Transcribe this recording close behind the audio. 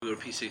go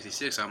to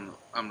P66,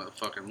 I'm the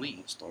fucking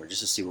lead. Or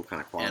just to see what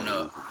kind of quality.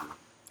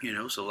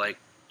 And so like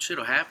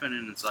shit'll happen,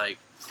 and it's like,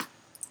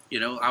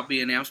 I'll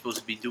be in there. I'm supposed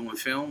to be doing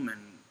film and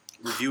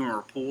reviewing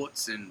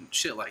reports and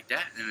shit like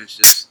that, and it's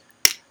just,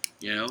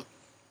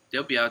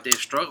 they'll be out there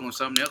struggling with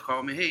something. They'll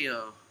call me, hey,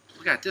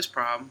 we got this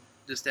problem,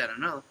 this, that,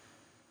 and another.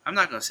 I'm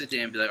not gonna sit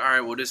there and be like, all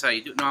right, well, this is how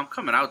you do it. No, I'm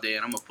coming out there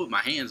and I'm gonna put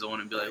my hands on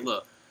it and be like,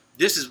 look,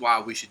 this is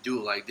why we should do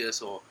it like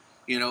this, or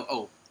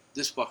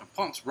this fucking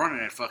pump's running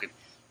at fucking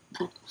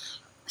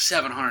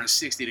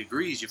 760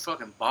 degrees. Your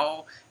fucking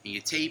ball and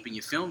your tape and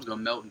your film's gonna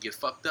melt and get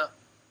fucked up.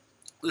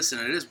 Listen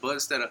to this, bud.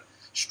 Instead of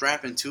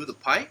strapping to the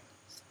pipe,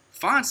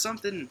 find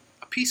something,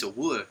 a piece of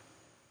wood,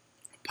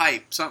 a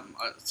pipe,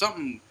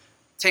 something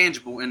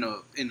tangible in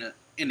the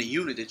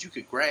unit that you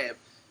could grab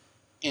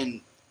and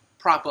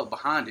prop up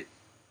behind it.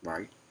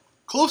 Right.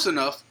 Close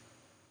enough,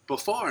 but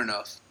far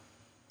enough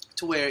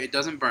to where it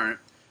doesn't burn,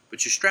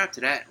 but you're strapped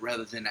to that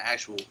rather than the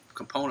actual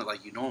component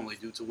like you normally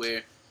do, to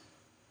where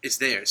it's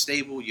there, it's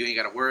stable, you ain't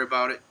got to worry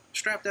about it.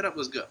 Strap that up,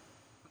 let's go.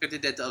 I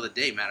did that the other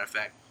day, matter of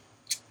fact.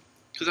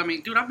 Because, I mean,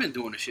 dude, I've been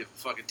doing this shit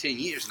for fucking 10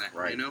 years now,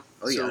 right.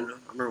 Oh, yeah, I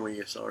remember when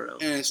you started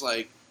out. And it's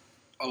like,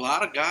 a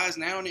lot of guys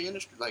now in the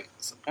industry, like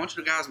a bunch of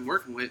the guys I'm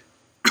working with,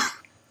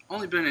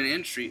 only been in the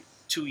industry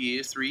 2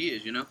 years, 3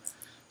 years,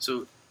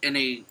 So, and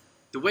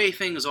the way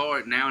things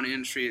are now in the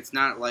industry, it's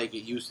not like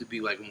it used to be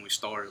like when we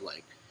started,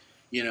 like,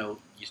 you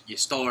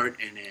start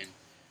and then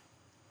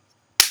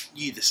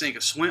you either sink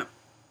or swim.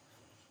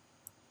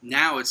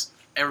 Now it's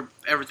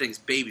everything's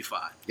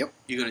babyfied. Yep.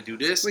 You're going to do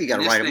this. Well, you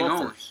got to write them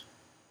up first.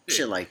 Yeah.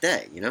 Shit like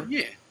that,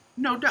 Yeah,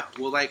 no doubt.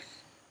 Well, like,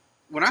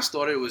 when I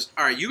started, it was,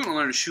 all right, you're going to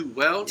learn to shoot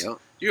welds. Yep.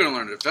 You're going to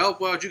learn to develop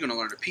welds. You're going to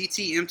learn the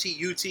PT,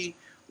 MT, UT,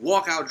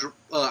 walk out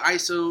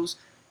ISOs,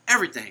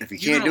 everything. If you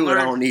can't do it,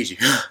 I don't need you.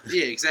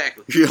 Yeah,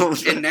 exactly.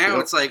 And now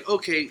it's like,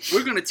 okay,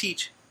 we're going to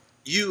teach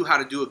you how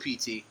to do a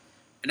PT.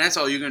 And that's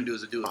all you're going to do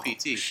is to do a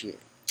PT. Shit.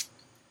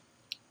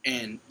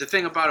 And the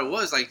thing about it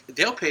was, like,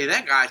 they'll pay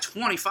that guy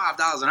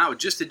 $25 an hour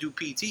just to do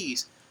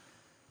PTs.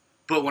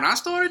 But when I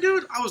started,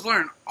 dude, I was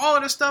learning all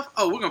of this stuff.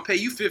 Oh, we're going to pay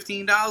you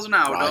 $15 an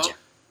hour, dog.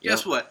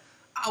 Guess what?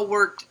 I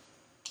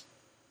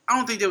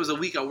don't think there was a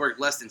week I worked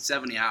less than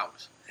 70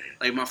 hours.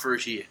 Like, my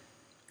first year.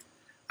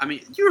 I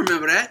mean, you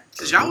remember that.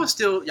 Because y'all was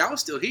still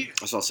here.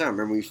 That's what I said. I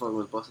remember when you first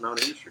was busting out in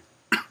the industry.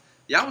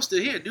 Y'all was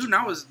still here, dude. And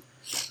I was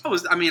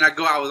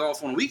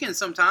off on the weekends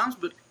sometimes,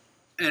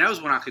 and that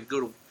was when I could go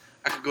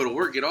to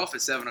work, get off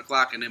at 7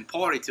 o'clock, and then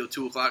party till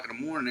 2 o'clock in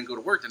the morning, and then go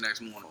to work the next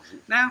morning.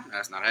 Now,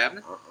 that's not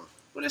happening.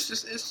 But it's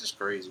just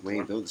crazy. We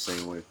ain't built the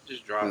same way.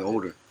 Just drive. We're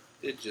older.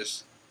 It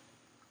just,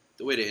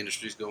 the way the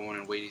industry's going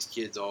and the way these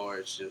kids are,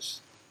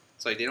 it's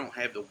like they don't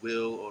have the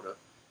will or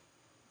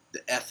the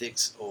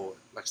ethics, or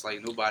it's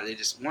like nobody. They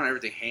just want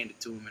everything handed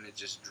to them, and it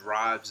just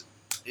drives.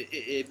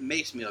 It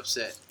makes me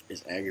upset.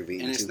 It's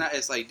aggravating. And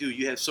it's like, dude,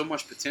 you have so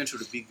much potential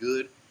to be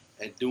good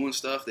at doing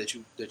stuff that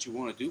you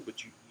want to do,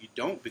 but you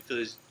don't,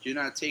 because you're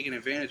not taking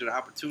advantage of the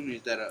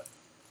opportunities that are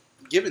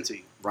given to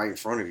you. Right in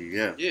front of you,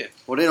 yeah. Yeah.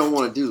 Well, they don't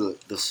want to do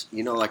this.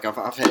 Like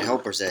I've had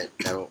helpers that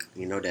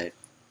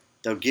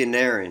they'll get in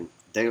there and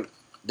they've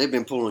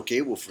been pulling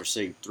cable for,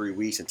 say, 3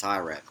 weeks and tie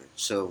wrapping.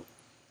 So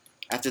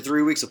after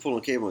 3 weeks of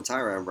pulling cable and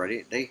tie wrapping, bro,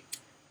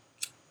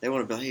 they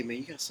want to be like, hey, man,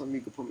 you got something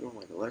you can put me on,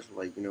 like electric,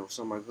 like,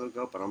 something I could hook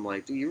up. And I'm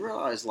like, dude, you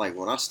realize, like,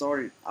 when I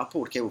started, I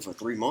pulled cable for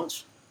 3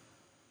 months.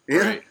 Yeah.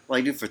 Right.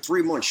 Like, dude, for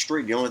 3 months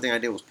straight, the only thing I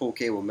did was pull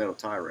cable and metal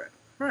tie wrap.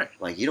 Right.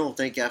 Like, you don't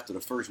think after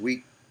the first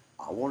week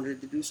I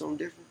wanted to do something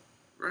different?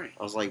 Right.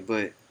 I was like,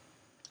 but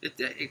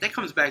that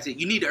comes back to,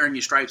 you need to earn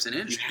your stripes in the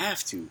industry. You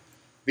have to.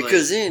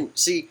 Because then,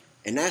 see,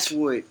 and that's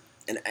what,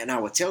 and I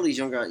would tell these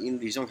young guys,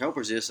 these young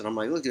helpers this, and I'm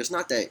like, look, it's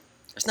not that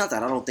I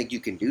don't think you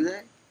can do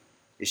that.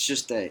 It's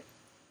just that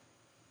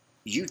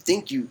you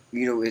think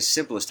as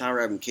simple as tie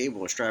wrapping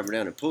cable and strapping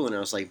down and pulling. I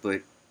was like,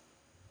 but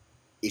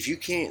if you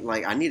can't,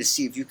 like, I need to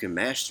see if you can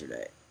master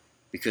that,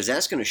 because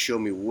that's going to show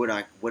me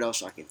what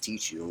else I can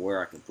teach you and where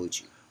I can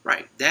put you.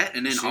 Right. That,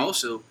 and then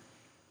also,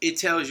 it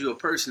tells you a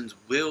person's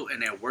will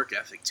and their work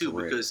ethic too.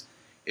 Correct. Because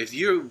if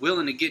you're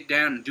willing to get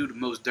down and do the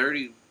most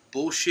dirty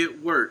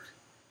bullshit work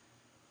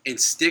and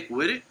stick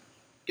with it,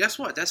 guess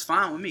what? That's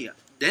fine with me.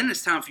 Then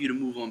it's time for you to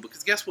move on,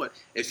 because guess what?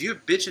 If you're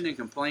bitching and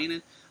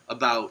complaining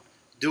about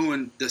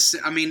doing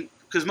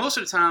because most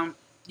of the time,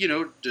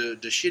 the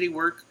shitty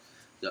work,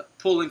 the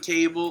pulling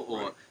cable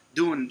or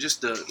doing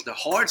just the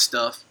hard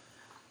stuff.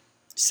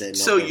 You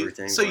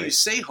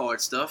say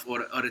hard stuff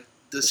or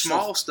the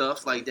small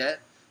stuff like that.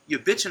 You're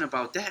bitching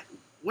about that.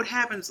 What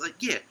happens? Like,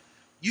 yeah,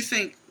 you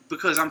think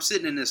because I'm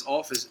sitting in this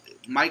office,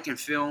 mic and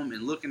film,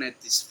 and looking at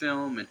this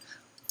film and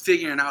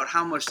figuring out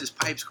how much this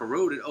pipe's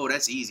corroded. Oh,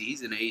 that's easy.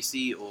 He's in the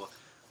AC, or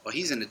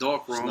he's in the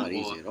dark room, it's not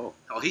easy at all.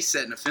 Or he's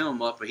setting the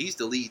film up, or he's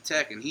the lead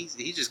tech, and he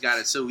just got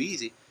it so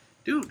easy,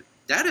 dude.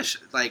 That is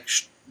like,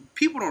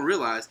 people don't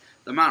realize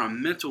the amount of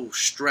mental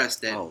stress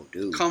that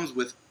comes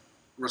with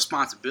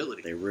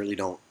responsibility. They really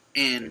don't.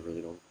 And they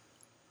really don't.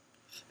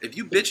 If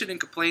you bitching and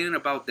complaining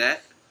about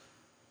that,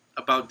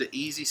 about the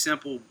easy,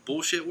 simple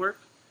bullshit work,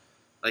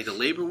 like the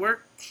labor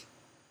work,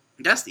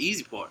 That's the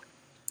easy part.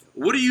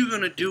 What are you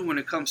gonna do when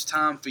it comes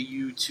time for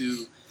you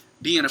to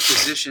be in a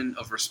position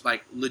of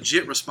like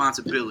legit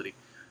responsibility?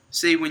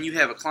 Say when you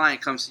have a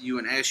client comes to you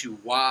and asks you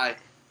why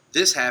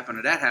this happened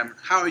or that happened,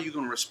 how are you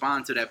gonna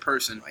respond to that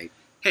person? Right.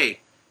 Hey,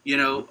 hey,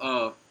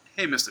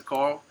 Mr.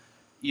 Carl,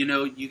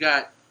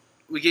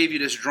 we gave you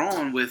this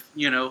drawing with,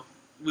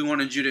 we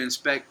wanted you to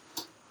inspect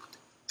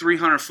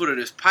 300 foot of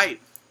this pipe,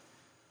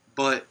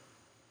 but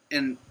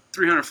in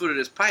 300 foot of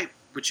this pipe,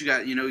 but you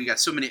got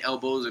so many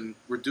elbows and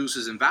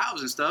reducers and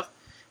valves and stuff.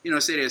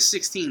 Say there's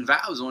 16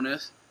 valves on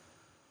this.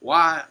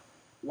 Why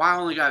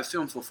only got it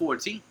filmed for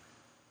 14?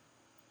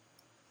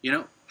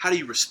 How do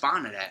you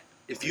respond to that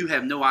if you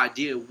have no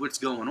idea what's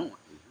going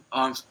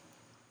on?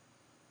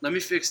 Let me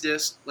fix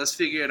this. Let's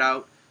figure it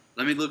out.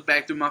 Let me look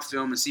back through my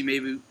film and see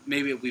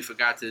maybe we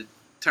forgot to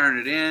turn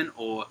it in,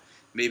 or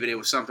maybe there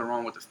was something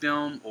wrong with the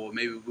film, or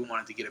maybe we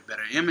wanted to get a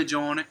better image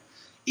on it.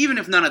 Even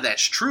if none of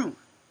that's true,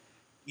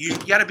 you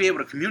got to be able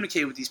to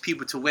communicate with these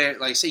people to where,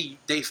 like, say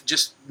they've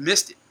just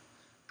missed it.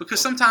 Because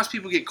sometimes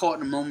people get caught in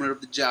the moment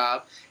of the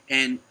job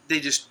and they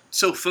just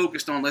so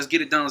focused on let's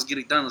get it done.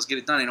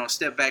 They don't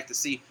step back to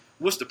see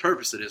what's the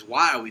purpose of this.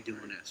 Why are we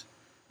doing this?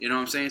 You know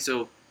what I'm saying?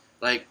 So,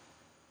 like,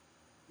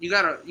 you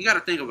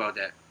gotta think about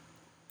that.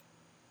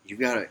 You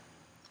gotta,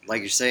 like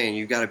you're saying,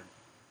 you gotta.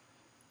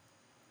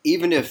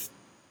 Even if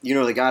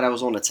the guy that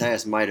was on the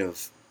task might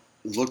have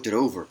looked it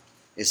over,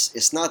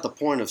 it's not the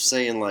point of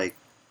saying like,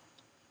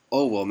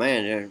 oh well,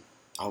 man,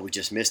 we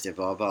just missed it,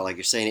 blah blah. Like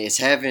you're saying, it's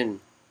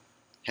having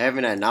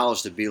that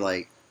knowledge to be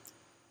like,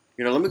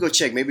 let me go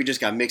check. Maybe it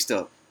just got mixed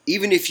up.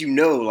 Even if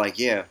like,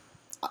 yeah,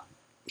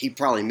 he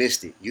probably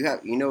missed it. You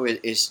have,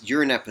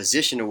 you're in that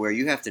position to where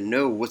you have to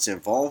know what's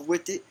involved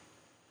with it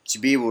to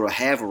be able to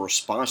have a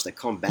response to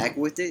come back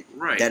with it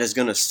right. that is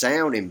going to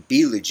sound and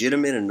be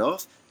legitimate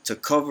enough to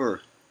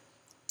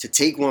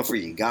take one for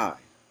your guy.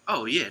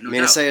 Oh yeah, no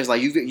doubt. It says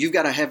like you've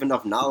got to have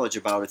enough knowledge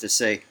about it to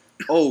say,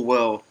 oh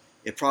well,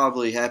 it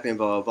probably happened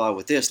blah blah blah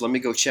with this. Let me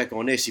go check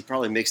on this. He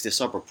probably mixed this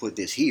up or put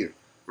this here.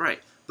 Right.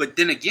 But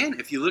then again,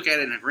 if you look at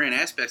it in the grand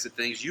aspects of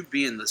things, you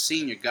being the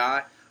senior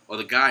guy or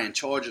the guy in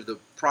charge of the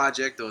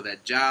project or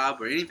that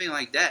job or anything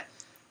like that,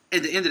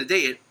 at the end of the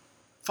day, it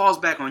falls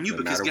back on you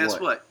because guess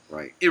what?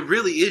 Right. It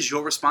really is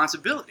your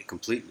responsibility.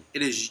 Completely.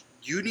 It is.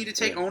 You need to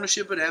take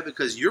ownership of that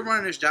because you're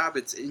running this job.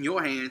 It's in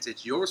your hands.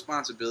 It's your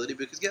responsibility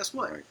because guess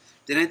what? Right.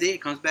 Then at the day,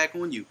 it comes back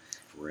on you.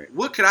 Correct.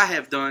 What could I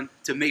have done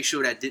to make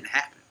sure that didn't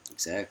happen?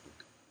 Exactly.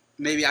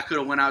 Maybe I could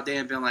have went out there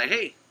and been like,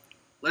 hey,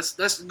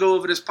 let's go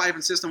over this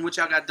piping system, what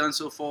y'all got done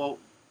so far.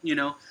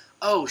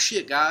 Oh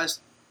shit, guys,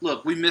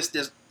 look, we missed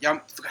this.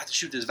 Y'all forgot to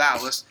shoot this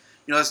valve.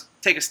 Let's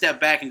take a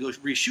step back and go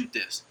reshoot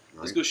this.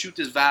 Right. Let's go shoot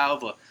this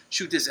valve or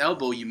shoot this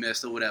elbow you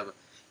missed or whatever.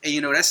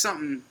 And that's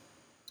something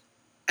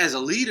as a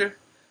leader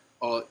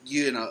or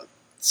you're in a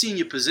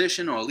senior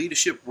position or a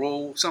leadership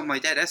role, something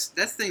like that. That's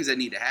things that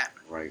need to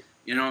happen. Right.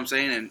 You know what I'm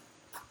saying?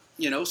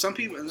 And some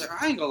people,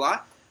 I ain't gonna lie,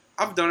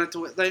 I've done it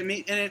to like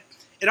me, and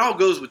it all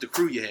goes with the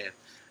crew you have.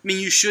 I mean,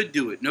 you should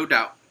do it, no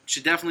doubt. You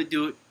should definitely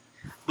do it.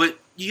 But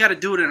you got to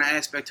do it in an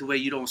aspect to where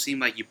you don't seem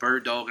like you're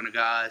bird dogging the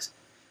guys.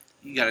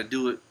 You got to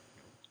do it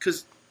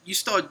because you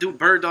start doing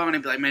bird dogging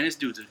and be like, man, this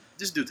dude's a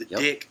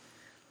dick.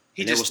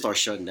 They will start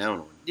shutting down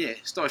on you. Yeah,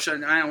 start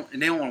shutting down,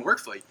 and they don't want to work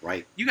for you.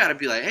 Right. You got to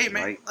be like, hey,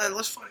 man,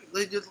 let's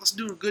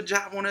do a good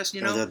job on this.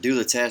 They'll do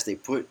the task they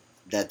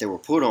were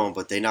put on,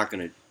 but they're not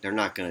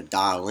gonna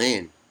dial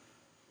in.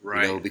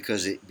 Right.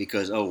 Because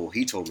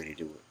he told me to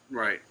do it.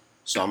 Right.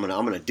 So I'm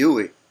gonna do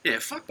it. Yeah,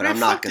 fuck. But I'm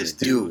not gonna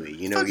do it.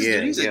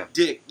 He's a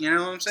dick. You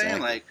know what I'm saying?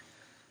 Exactly. Like,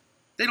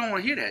 they don't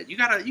want to hear that. You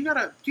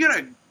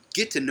gotta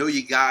get to know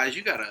your guys.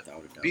 You gotta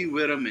be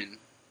with them and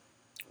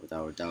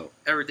without a doubt,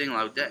 everything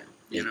like that.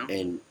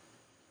 And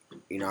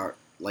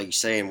like you're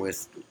saying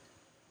with,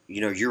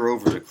 you're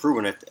over the crew,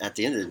 and at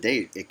the end of the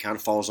day, it kind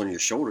of falls on your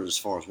shoulders as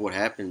far as what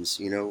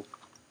happens.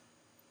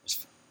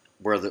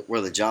 Where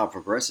the job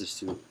progresses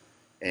to,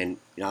 and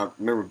I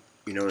remember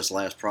this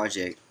last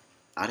project,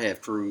 I'd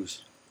have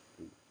crews.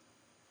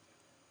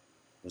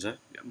 Was that?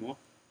 Got more?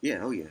 Yeah,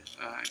 oh yeah.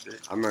 Right,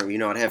 I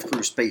remember, I'd have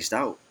crews spaced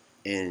out,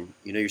 and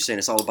you're saying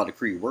it's all about the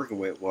crew you're working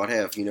with. Well, I'd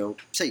have,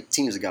 say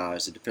teams of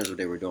guys. It depends what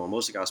they were doing.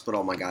 Most of the guys put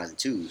all my guys in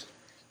twos.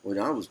 When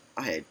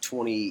I had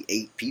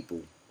 28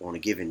 people on a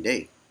given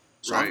day,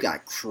 so I've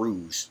got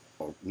crews,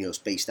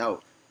 spaced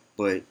out.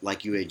 But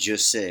like you had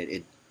just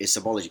said, it's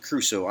about your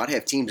crew. So I'd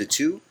have teams of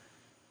two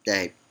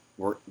that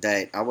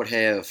I would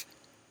have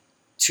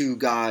two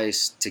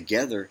guys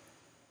together,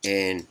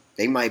 and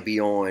they might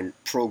be on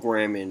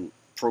programming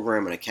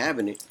a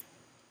cabinet,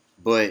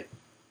 but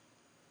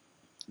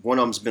one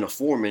of them's been a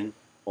foreman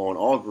on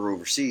auger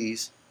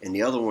overseas, and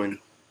the other one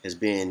has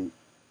been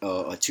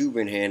a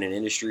tubing hand in the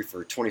industry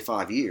for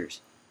 25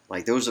 years.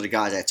 Like, those are the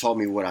guys that taught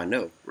me what I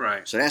know.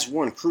 Right. So that's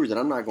one crew that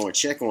I'm not going to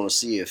check on to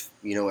see if,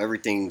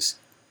 everything's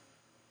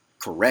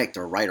correct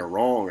or right or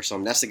wrong or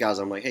something. That's the guys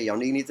I'm like, hey, y'all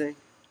need anything?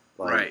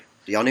 Like, right.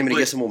 Do y'all need me to But-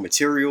 get some more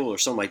material or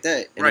something like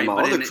that? And Right, then my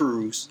but other in it-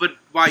 crews. But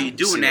while you're see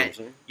doing what that, I'm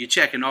saying? you're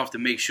checking off to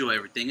make sure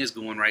everything is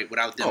going right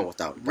without them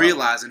Without a doubt.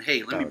 realizing,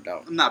 hey, Without a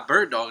doubt. I'm not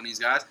bird dogging these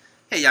guys.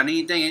 Hey, y'all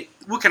need anything?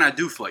 What can I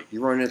do for you?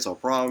 You run into a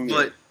problem.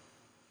 But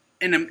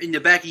in the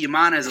back of your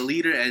mind, as a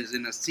leader, as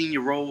in a senior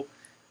role,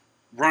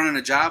 running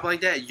a job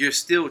like that, you're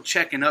still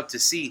checking up to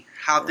see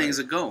how things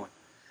are going.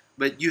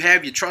 But you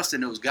have your trust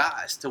in those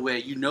guys to where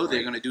you know they're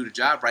Right. going to do the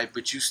job right.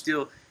 But you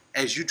still,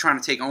 as you trying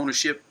to take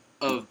ownership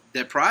of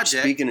that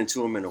project, speaking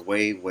into them in a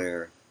way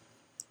where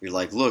you're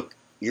like, look,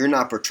 you're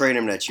not portraying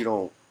them that you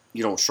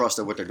don't trust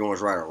that what they're doing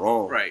is right or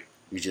wrong. right,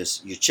 You're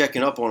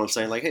checking up on them,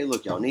 saying like, hey,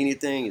 look, y'all need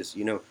anything? Is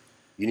you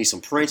need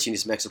some prints, you need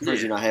some extra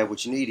prints, Yeah. you not have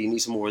what you need, you need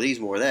some more of these,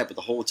 more of that. But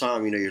the whole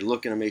time, you're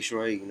looking to make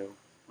sure, hey,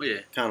 well, yeah,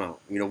 kind of,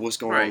 what's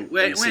going right. on.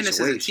 We're in the in this as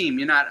a situation. team.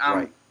 You're not,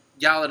 Right.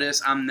 y'all are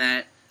this, I'm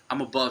that, I'm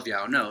above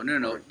y'all. No.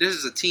 Right. This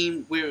is a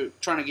team. We're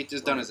trying to get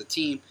this done Right. as a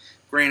team.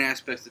 Grand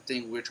aspects of the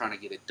thing, we're trying to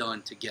get it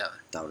done together,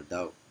 Without a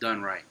doubt.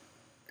 done right.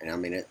 And I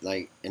mean,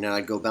 and then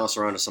I'd go bounce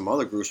around to some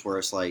other groups where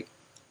it's like,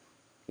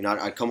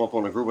 I'd come up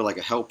on a group with like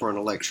a helper and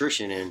an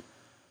electrician, and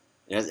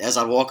as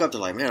I walk up, they're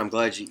like, man, I'm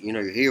glad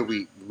you're here.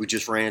 We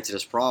just ran into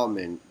this problem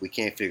and we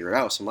can't figure it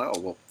out. So I'm like,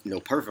 oh, well,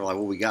 perfect. Like,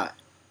 what we got?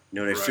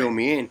 They Right. fill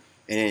me in,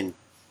 and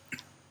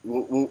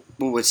then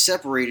what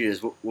separated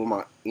is what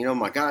my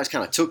my guys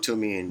kind of took to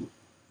me, and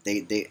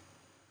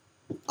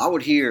I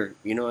would hear,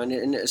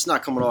 and it's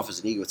not coming off as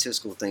an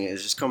egotistical thing.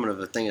 It's just coming of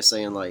a thing of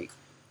saying like,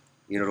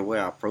 the way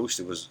I approached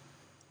it was,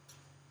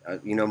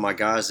 my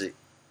guys that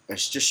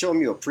it's just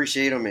showing you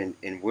appreciate them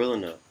and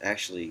willing to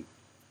actually,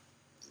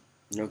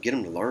 get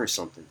them to learn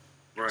something.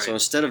 Right. So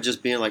instead of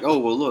just being like, oh,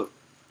 well, look,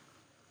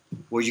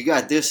 well, you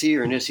got this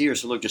here and this here,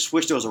 so look, just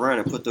switch those around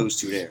and put those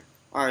two there.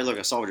 All right, look,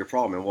 I solved your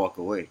problem, and walk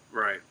away.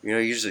 right.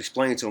 You just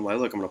explain to them, like,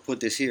 look, I'm going to put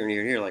this here and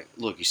here and here. Like,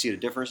 look, you see the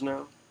difference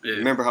now? Yeah.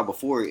 Remember how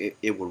before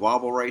it would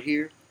wobble right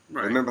here?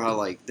 Right. Remember how,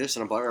 like, this?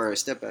 And I'm like, all right,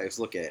 step back, let's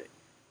look at it.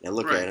 And I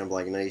look Right. at it, and I'm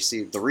like, now you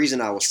see, the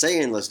reason I was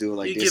saying let's do it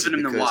like You're this giving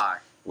is them because, the why.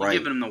 You're right,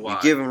 giving them the why.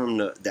 you're giving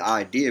them the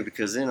idea,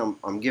 because then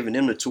I'm giving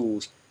them the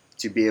tools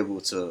to be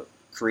able to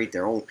create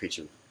their own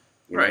picture.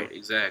 you know? Right.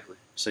 Exactly.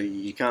 So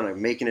you kind of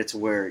making it to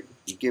where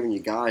you're giving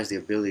your guys the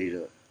ability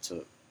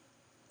to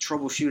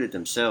troubleshoot it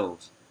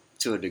themselves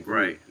to a degree.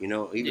 Right.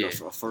 Even Yeah.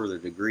 a further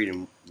degree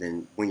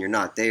than when you're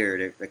not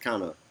there. They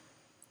kind of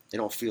they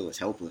don't feel as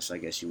helpless, I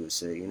guess you would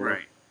say.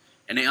 Right.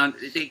 And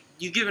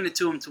you're giving it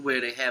to them to where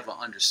they have an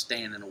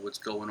understanding of what's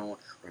going on,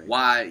 Right.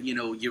 why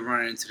you're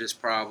running into this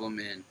problem,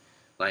 and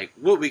like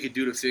what we could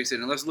do to fix it.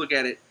 And let's look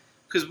at it,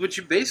 because what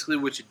you're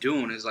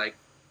doing is like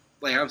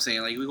I'm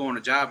saying, like we go on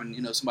a job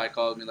and somebody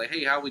calls me like,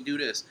 hey, how we do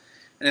this,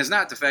 and it's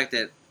not the fact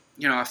that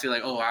I feel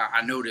like, oh,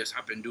 I know this,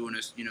 I've been doing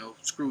this,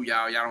 screw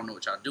y'all don't know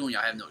what y'all doing,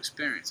 y'all have no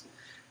experience,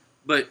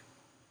 but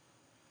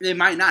they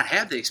might not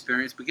have the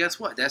experience, but guess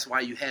what? That's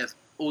why you have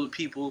older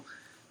people.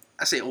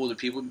 I say older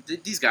people.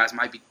 These guys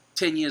might be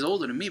 10 years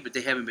older than me, but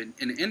they haven't been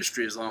in the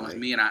industry as long as Right,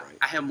 me, and right.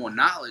 I have more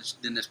knowledge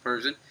than this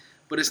person.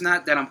 But it's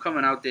not that I'm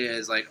coming out there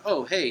as like,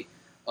 oh, hey,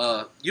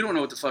 you don't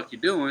know what the fuck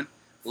you're doing.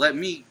 Let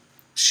me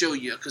show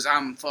you, because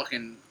I'm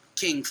fucking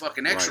king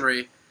fucking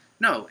X-ray.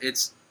 No,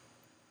 it's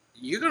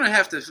you're going to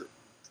have to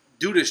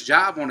do this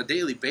job on a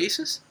daily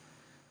basis.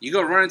 You're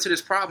going to run into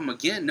this problem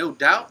again, no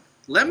doubt.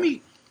 Let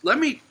me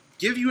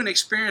give you an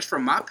experience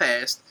from my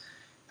past.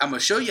 I'm going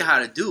to show you how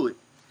to do it.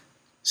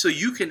 So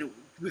you can,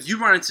 if you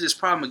run into this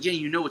problem again,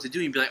 you know what to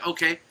do. You'd be like,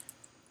 okay,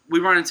 we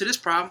run into this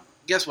problem.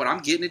 Guess what? I'm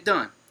getting it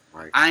done.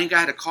 Right. I ain't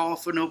got to call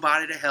for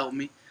nobody to help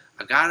me.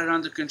 I got it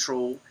under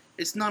control.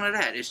 It's none of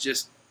that. It's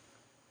just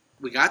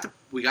we got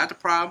the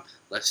problem.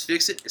 Let's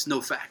fix it. It's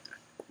no factor.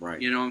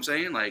 Right. You know what I'm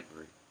saying? Like,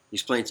 You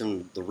explain to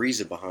them the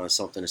reason behind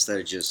something instead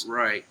of just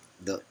right.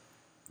 the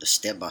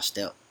step by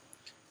step.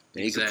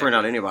 And you can Exactly. print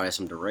out anybody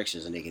some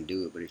directions and they can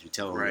do it, but if you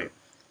tell them, Right. if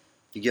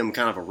you give them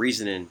kind of a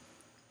reasoning,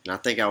 and I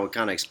think I would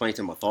kind of explain to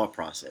them a thought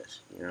process,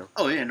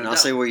 Oh yeah, no And doubt. I'll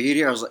say, well, you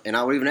here,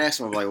 I would even ask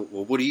them, I'm like,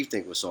 well, what do you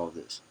think would solve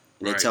this?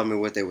 And they Right. tell me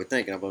what they would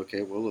think, and I'm like,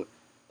 okay, well, look,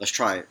 let's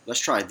try it.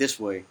 Let's try it this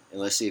way, and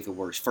let's see if it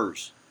works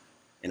first.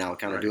 And I would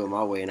kind of Right. do it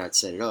my way, and I'd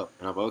set it up.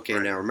 And I'm like, okay,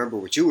 Right. now remember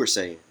what you were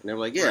saying. And they're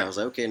like, yeah. Right. I was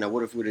like, okay, now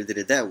what if we would have did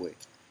it that way?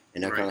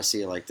 And they'll Right. kind of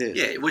see it like this.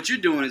 Yeah, what you're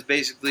doing is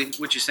basically,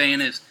 what you're saying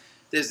is,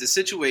 there's the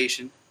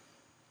situation,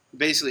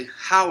 basically,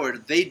 how are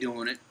they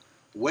doing it?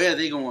 Where are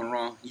they going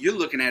wrong? You're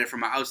looking at it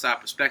from an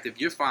outside perspective.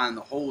 You're finding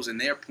the holes in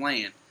their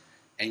plan,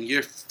 and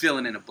you're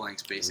filling in the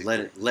blanks,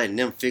 basically. Letting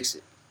them fix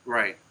it.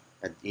 Right,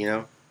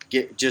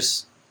 Get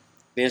just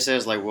being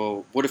says like,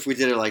 well, what if we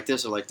did it like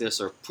this,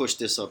 or push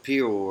this up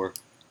here, or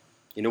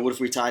what if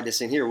we tied this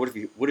in here? What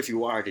if you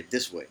wired it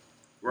this way?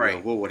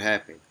 right. What would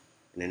happen?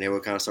 And then they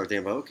would kind of start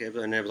thinking about, okay,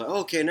 but then they were like,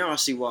 okay, now I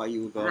see why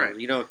you would go,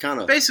 Right.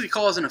 kind of Basically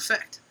cause and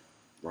effect,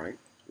 right,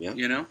 yeah,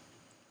 Giving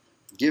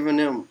giving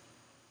them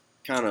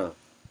kind of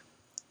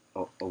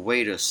a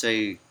way to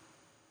say,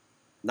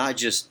 not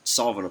just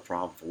solving a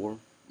problem for them,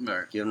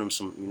 Right. giving them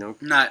some,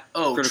 Not,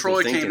 oh, critical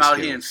Troy thinking came out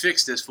skills. here and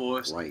fixed this for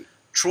us. right,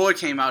 Troy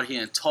came out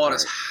here and taught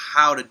us Right.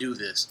 how to do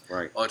this.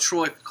 Right. Or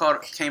Troy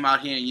came out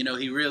here and, you know,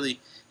 he really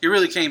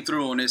came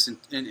through on this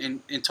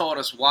and taught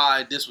us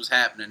why this was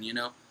happening, you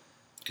know.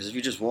 Because if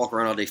you just walk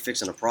around all day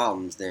fixing the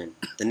problems, then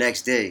the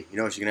next day, you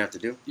know what you're gonna have to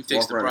do? You fix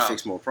Walk the around and problem.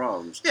 fix more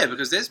problems. Yeah,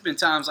 because there's been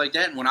times like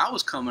that when I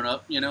was coming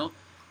up, you know,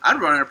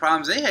 I'd run into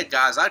problems. They had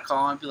guys I'd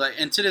call and be like,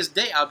 and to this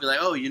day I'll be like,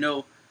 oh, you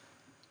know,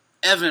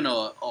 Evan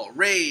or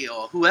Ray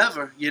or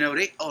whoever, you know,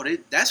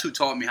 that's who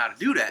taught me how to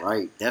do that.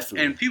 Right,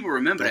 definitely. And people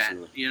remember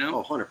Definitely. that, you know.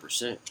 Oh,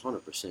 100%,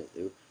 100%,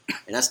 dude.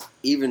 And that's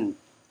even,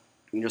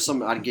 you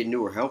know, I'd get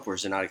newer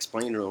helpers and I'd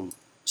explain to them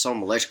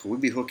some electrical.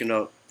 We'd be hooking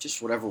up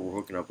just whatever we're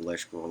hooking up,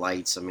 electrical,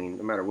 lights. I mean,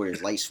 no matter what it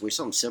is, light switch,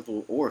 something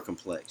simple or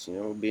complex. You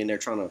know, we'd be in there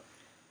trying to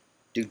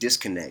do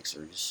disconnects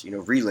or just, you know,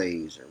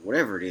 relays or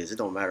whatever it is. It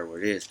don't matter what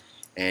it is.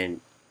 And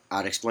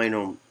I'd explain to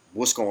them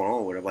what's going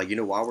on with it. Like, you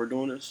know why we're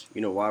doing this? You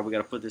know why we got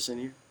to put this in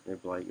here?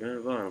 They'd be like, yeah.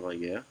 I'm like,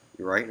 yeah,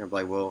 you're right. And I'd be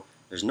like, well,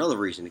 there's another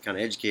reason to kind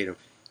of educate them.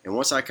 And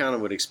once I kind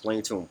of would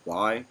explain to them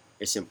why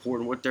it's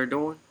important what they're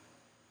doing,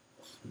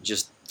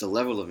 just the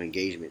level of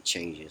engagement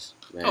changes.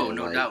 Man. Oh,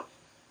 no Like, doubt.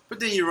 But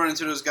then you run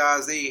into those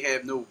guys. They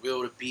have no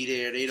will to be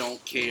there. They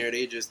don't care.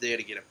 They're just there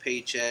to get a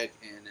paycheck,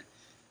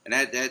 and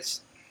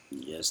that's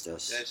yes,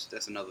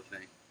 that's another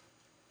thing.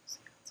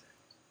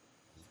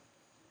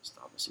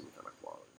 stop and see what kind of quality.